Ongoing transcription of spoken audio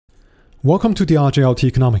Welcome to the RJLT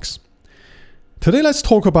Economics. Today let's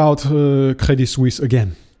talk about Credit Suisse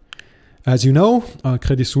again. As you know,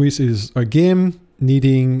 Credit Suisse is again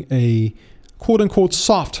needing a quote-unquote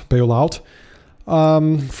soft bailout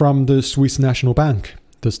from the Swiss National Bank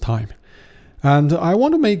this time. And I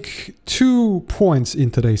want to make 2 points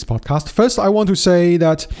in today's podcast. First, I want to say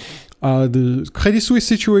that the Credit Suisse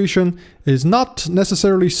situation is not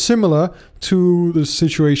necessarily similar to the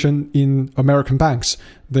situation in American banks.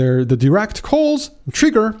 The direct cause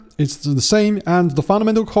trigger is the same, and the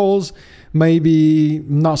fundamental cause maybe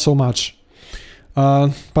not so much.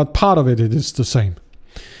 But part of it is the same.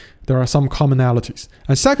 There are some commonalities.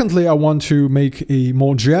 And secondly, I want to make a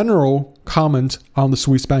more general comment on the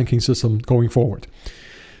Swiss banking system going forward.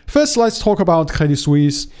 First, let's talk about Credit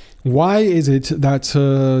Suisse. Why is it that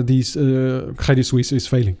Credit Suisse is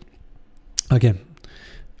failing? Again,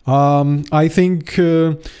 I think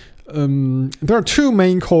there are 2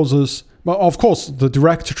 main causes. Well, of course, the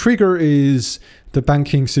direct trigger is the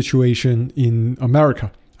banking situation in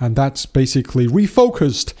America. And that's basically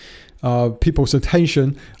refocused people's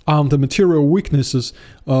attention on the material weaknesses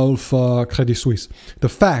of Credit Suisse. The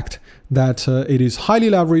fact that it is highly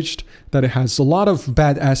leveraged, that it has a lot of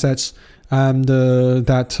bad assets, and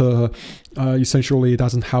that essentially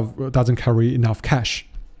doesn't carry enough cash.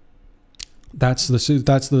 That's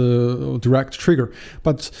the direct trigger.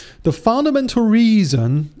 But the fundamental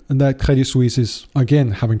reason that Credit Suisse is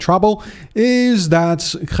again having trouble is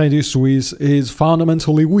that Credit Suisse is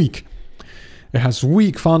fundamentally weak. It has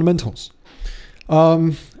weak fundamentals,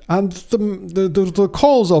 and the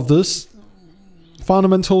cause of this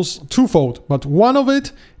fundamentals twofold, but one of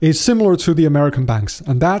it is similar to the American banks,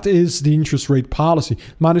 and that is the interest rate policy,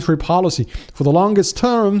 monetary policy. For the longest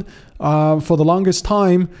time,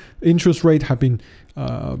 interest rate have been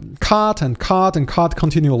cut and cut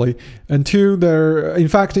continually until there. In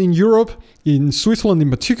fact, in Europe, in Switzerland in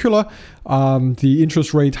particular, the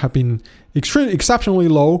interest rate have been exceptionally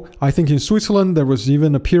low. I think in Switzerland there was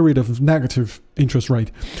even a period of negative interest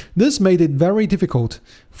rate. This made it very difficult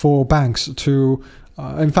for banks to,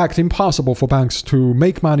 in fact, impossible for banks to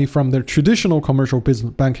make money from their traditional commercial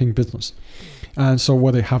banking business. And so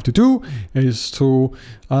what they have to do is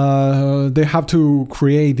they have to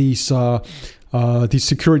create these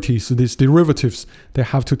securities, these derivatives. They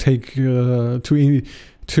have to take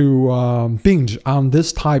to binge on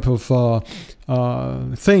this type of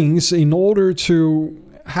things in order to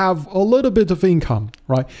have a little bit of income,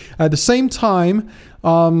 right? At the same time,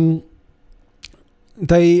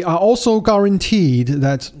 they are also guaranteed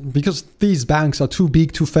that, because these banks are too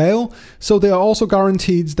big to fail, so they are also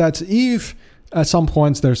guaranteed that if at some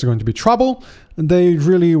points there's going to be trouble, they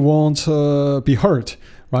really won't be hurt.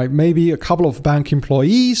 Right, maybe a couple of bank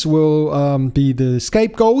employees will be the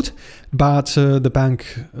scapegoat, but the bank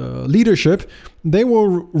leadership, they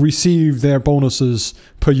will receive their bonuses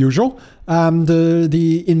per usual. And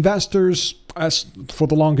the investors, as for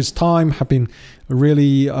the longest time, have been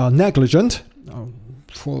really negligent,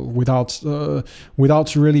 without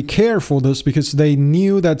really care for this, because they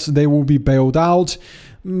knew that they will be bailed out.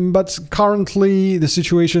 But currently, the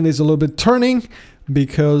situation is a little bit turning,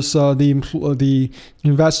 because the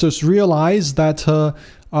investors realize that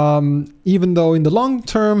even though in the long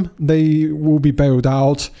term they will be bailed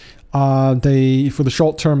out, for the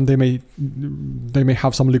short term they may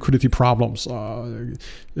have some liquidity problems. To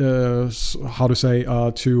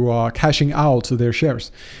cashing out their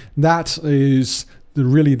shares. That is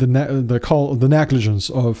really the negligence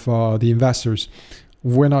of the investors.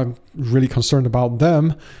 We're not really concerned about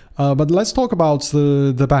them, but let's talk about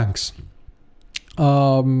the banks.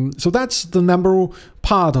 So that's the number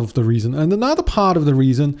part of the reason. And another part of the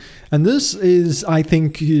reason, and this is, I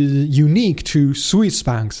think, unique to Swiss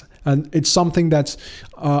banks, and it's something that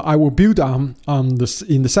I will build on this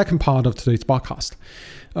in the second part of today's podcast.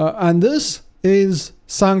 And this is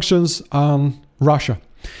sanctions on Russia.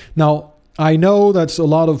 Now, I know that a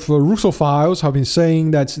lot of Russophiles have been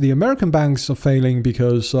saying that the American banks are failing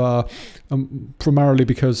because primarily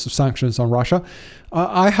because of sanctions on Russia.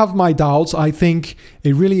 I have my doubts. I think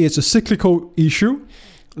it really is a cyclical issue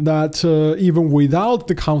that even without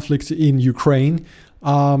the conflict in Ukraine,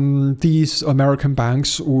 these American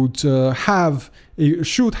banks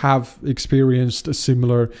should have experienced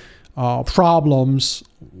similar problems,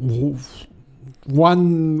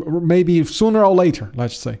 maybe sooner or later,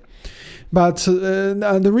 let's say. But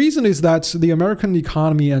the reason is that the American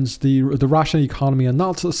economy and the Russian economy are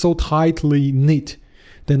not so tightly knit.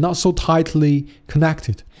 They're not so tightly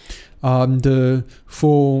connected.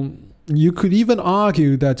 For you could even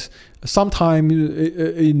argue that sometimes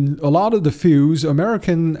in a lot of the fields,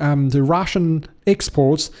 American and Russian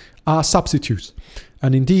exports are substitutes.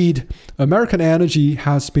 And indeed, American energy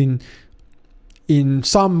has been in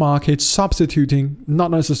some markets substituting,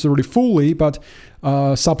 not necessarily fully, but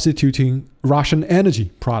substituting Russian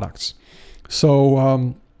energy products.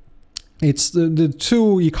 So it's the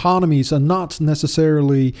two economies are not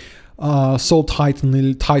necessarily so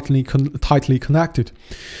tightly connected.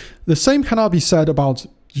 The same cannot be said about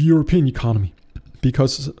European economy,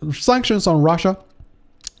 because sanctions on Russia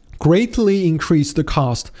greatly increase the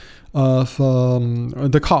cost of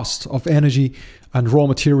energy and raw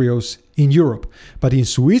materials in Europe. But in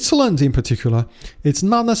Switzerland in particular, it's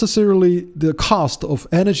not necessarily the cost of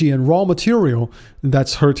energy and raw material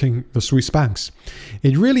that's hurting the Swiss banks.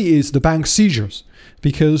 It really is the bank seizures,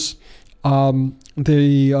 because the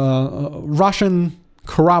Russian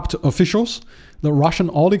corrupt officials, the Russian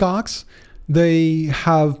oligarchs, they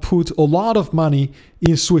have put a lot of money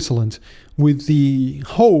in Switzerland with the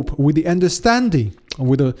hope, with the understanding,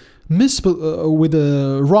 with the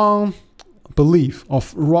wrong belief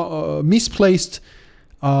of misplaced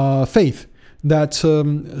faith that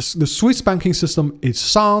the Swiss banking system is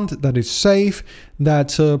sound, that it's safe,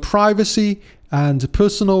 that privacy and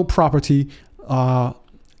personal property are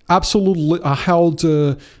absolutely held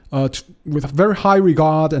with very high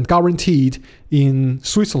regard and guaranteed in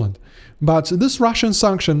Switzerland. But this Russian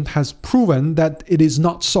sanction has proven that it is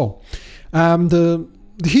not so.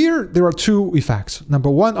 Here there are two effects. Number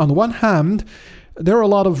one, on the one hand, there are a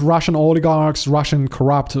lot of Russian oligarchs, Russian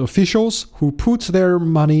corrupt officials who put their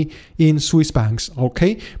money in Swiss banks,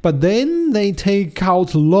 okay? But then they take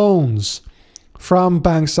out loans from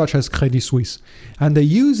banks such as Credit Suisse, and they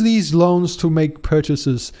use these loans to make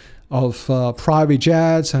purchases of private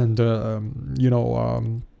jets and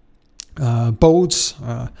boats,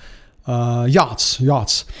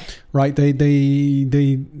 yachts, right? They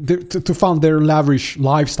to fund their lavish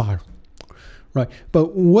lifestyle, right?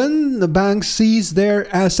 But when the bank seized their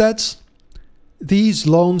assets, these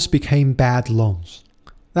loans became bad loans.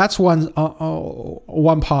 That's one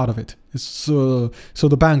part of it. So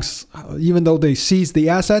the banks, even though they seized the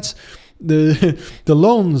assets, the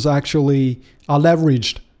loans actually are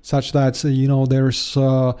leveraged such that there's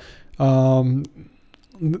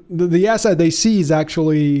the asset they seize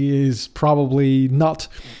actually is probably not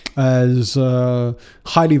as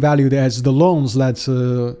highly valued as the loans that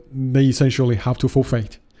they essentially have to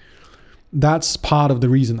forfeit. That's part of the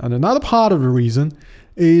reason. And another part of the reason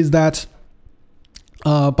is that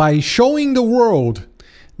by showing the world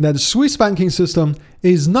that the Swiss banking system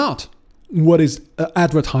is not what is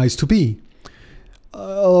advertised to be,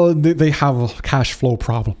 they have a cash flow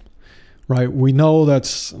problem, right? We know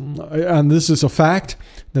that, and this is a fact,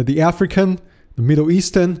 that the African, the Middle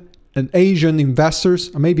Eastern, and Asian investors,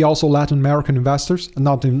 and maybe also Latin American investors,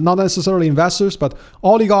 not necessarily investors, but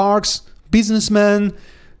oligarchs, businessmen,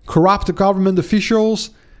 corrupt government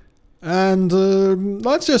officials, and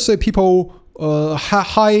let's just say people,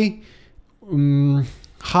 high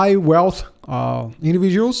wealth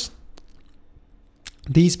individuals.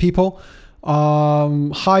 These people,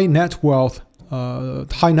 high net worth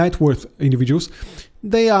individuals,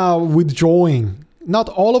 they are withdrawing. Not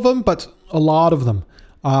all of them, but a lot of them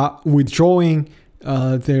are withdrawing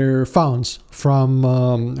their funds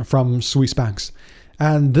from Swiss banks,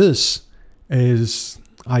 and this is,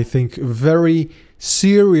 I think, a very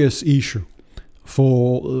serious issue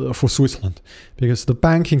for Switzerland, because the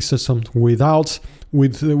banking system without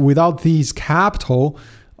these capital,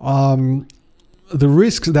 the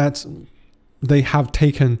risks that they have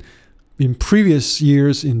taken in previous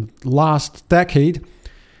years, in last decade,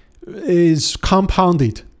 is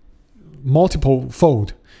compounded multiple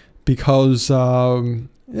fold, because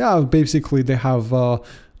basically they have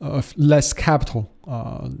less capital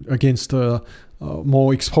against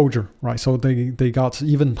more exposure, right? So they got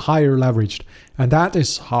even higher leveraged, and that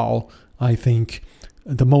is how I think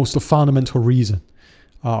the most fundamental reason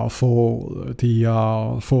for the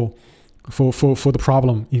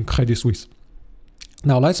problem in Credit Suisse.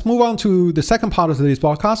 Now let's move on to the second part of today's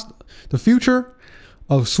podcast, the future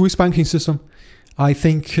of Swiss banking system. I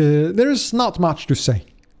think there's not much to say,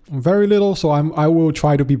 very little. So I will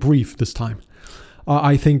try to be brief this time.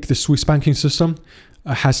 I think the Swiss banking system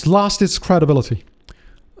has lost its credibility.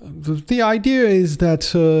 The idea is that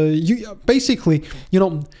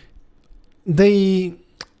they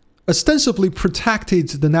ostensibly protected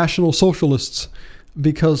the National Socialists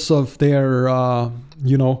because of their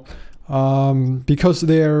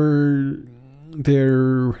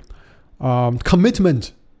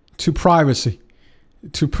commitment to privacy,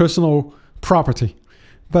 to personal property.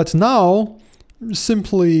 But now,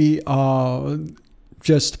 simply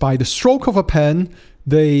just by the stroke of a pen,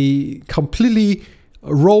 they completely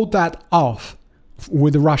wrote that off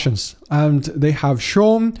with the Russians. And they have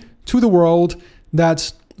shown to the world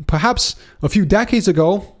that perhaps a few decades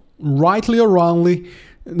ago, rightly or wrongly,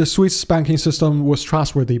 the Swiss banking system was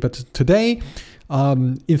trustworthy. But today,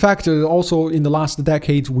 in fact, also in the last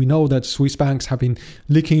decade, we know that Swiss banks have been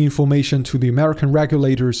leaking information to the American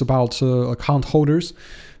regulators about account holders.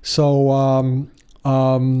 So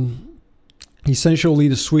essentially,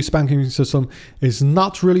 the Swiss banking system is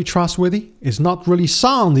not really trustworthy, is not really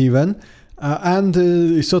sound even, and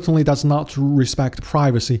it certainly does not respect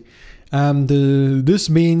privacy. And this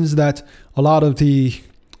means that a lot of the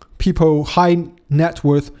people, high net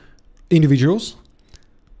worth individuals,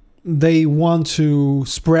 they want to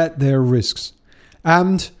spread their risks.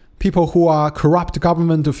 And people who are corrupt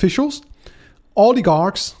government officials,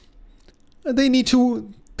 oligarchs, they need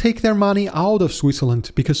to take their money out of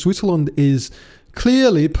Switzerland because Switzerland is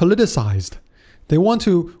clearly politicized. They want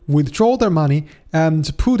to withdraw their money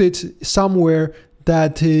and put it somewhere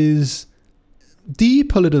that is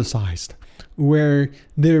depoliticized, where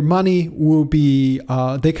their money will be,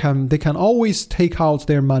 they can always take out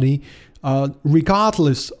their money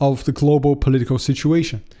regardless of the global political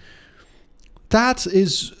situation. That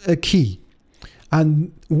is a key.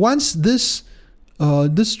 And once this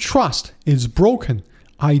trust is broken,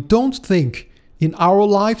 I don't think in our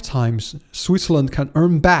lifetimes Switzerland can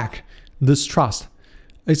earn back this trust.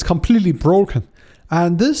 It's completely broken.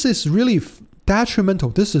 And this is really detrimental.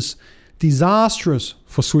 This is disastrous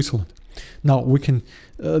for Switzerland. Now, we can.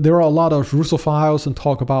 There are a lot of Russophiles and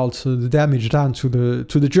talk about the damage done to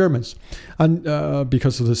the Germans, and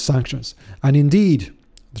because of the sanctions. And indeed,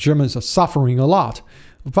 the Germans are suffering a lot.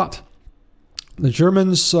 But the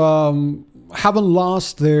Germans haven't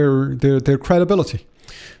lost their credibility.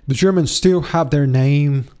 The Germans still have their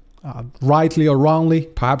name, rightly or wrongly,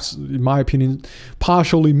 perhaps in my opinion,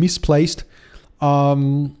 partially misplaced.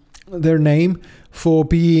 Their name for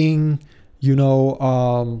being,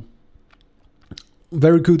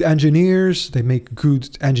 very good engineers. They make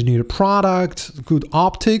good engineered products, good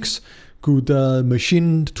optics, good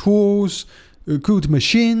machine tools, good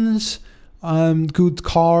machines, good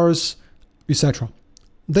cars, etc.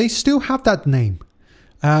 They still have that name.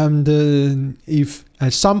 And if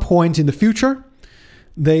at some point in the future,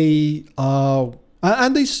 they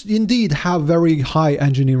indeed have very high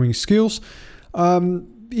engineering skills,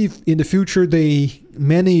 if in the future they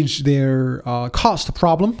manage their cost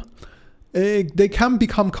problem, they can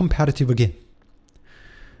become competitive again.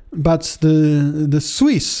 But the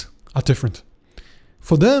Swiss are different.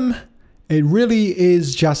 For them, it really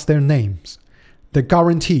is just their names, the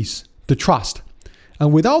guarantees, the trust.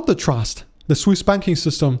 And without the trust, the Swiss banking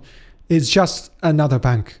system is just another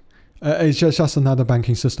bank. It's just another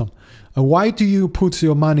banking system. Why do you put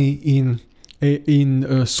your money in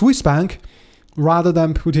a Swiss bank rather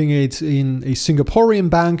than putting it in a Singaporean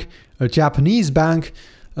bank, a Japanese bank,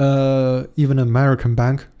 even an American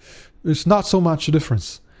bank? There's not so much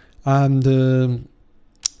difference. And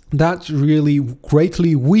that really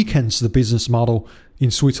greatly weakens the business model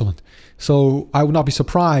in Switzerland. So I would not be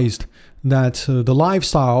surprised that the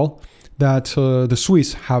lifestyle that the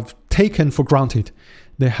Swiss have taken for granted,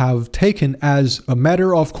 they have taken as a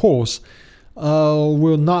matter of course,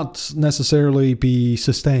 will not necessarily be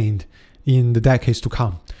sustained in the decades to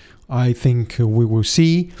come. I think we will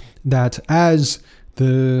see that as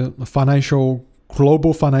the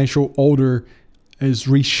global financial order is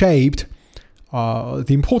reshaped, the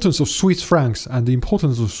importance of Swiss francs and the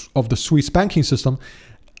importance of the Swiss banking system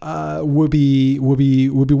will be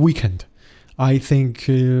weakened. I think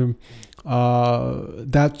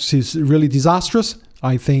that is really disastrous.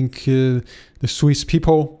 I think the Swiss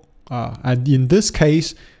people, and in this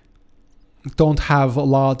case, don't have a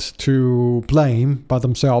lot to blame by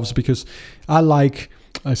themselves, because unlike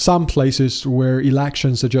some places where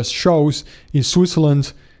elections are just shows, in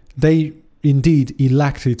Switzerland, they indeed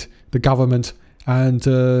elected the government and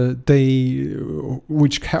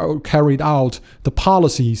which carried out the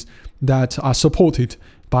policies that are supported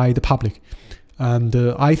by the public. And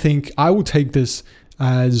I think I would take this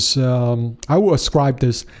as, I will ascribe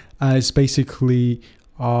this as basically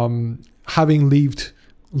having lived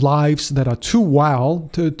lives that are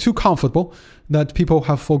too comfortable, that people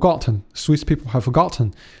have forgotten, Swiss people have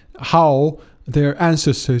forgotten how their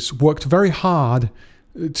ancestors worked very hard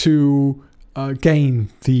to gain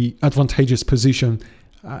the advantageous position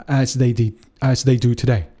as they do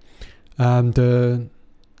today. And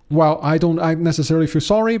well, I don't necessarily feel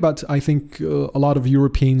sorry, but I think a lot of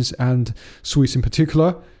Europeans and Swiss in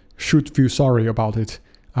particular should feel sorry about it.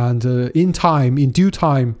 And in due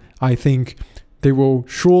time, I think they will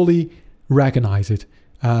surely recognize it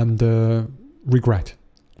and regret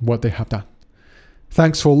what they have done.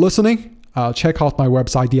 Thanks for listening. Check out my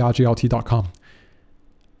website, drglt.com.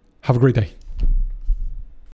 Have a great day.